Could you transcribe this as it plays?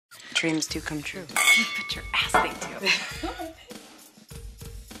dreams do come true. But your ass they do.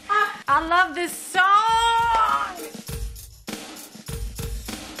 I love this song!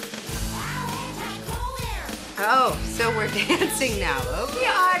 Oh, so we're dancing now. Okay. We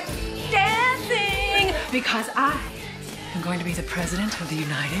are dancing because I am going to be the President of the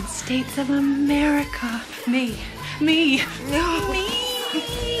United States of America. Me. No. Me.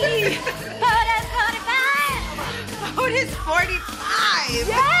 POTUS 45.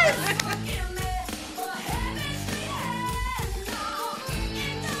 Yes!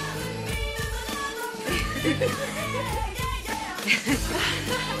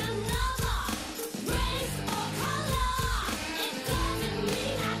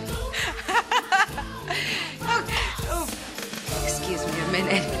 Oh, excuse me a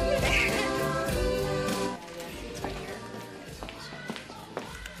minute.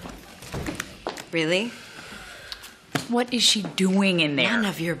 Really? What is she doing in there? None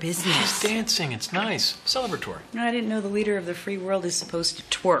of your business. She's dancing. It's nice. Celebratory. No, I didn't know the leader of the free world is supposed to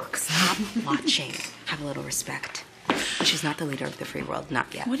twerk. Stop watching. Have a little respect. She's not the leader of the free world,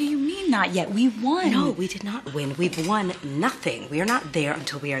 not yet. What do you mean, not yet? We won. No, we did not win. We've won nothing. We are not there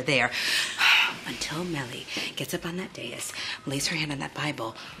until we are there. Until Melly gets up on that dais, lays her hand on that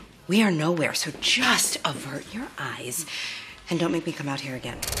Bible, we are nowhere. So just avert your eyes and don't make me come out here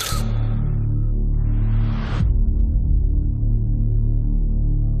again.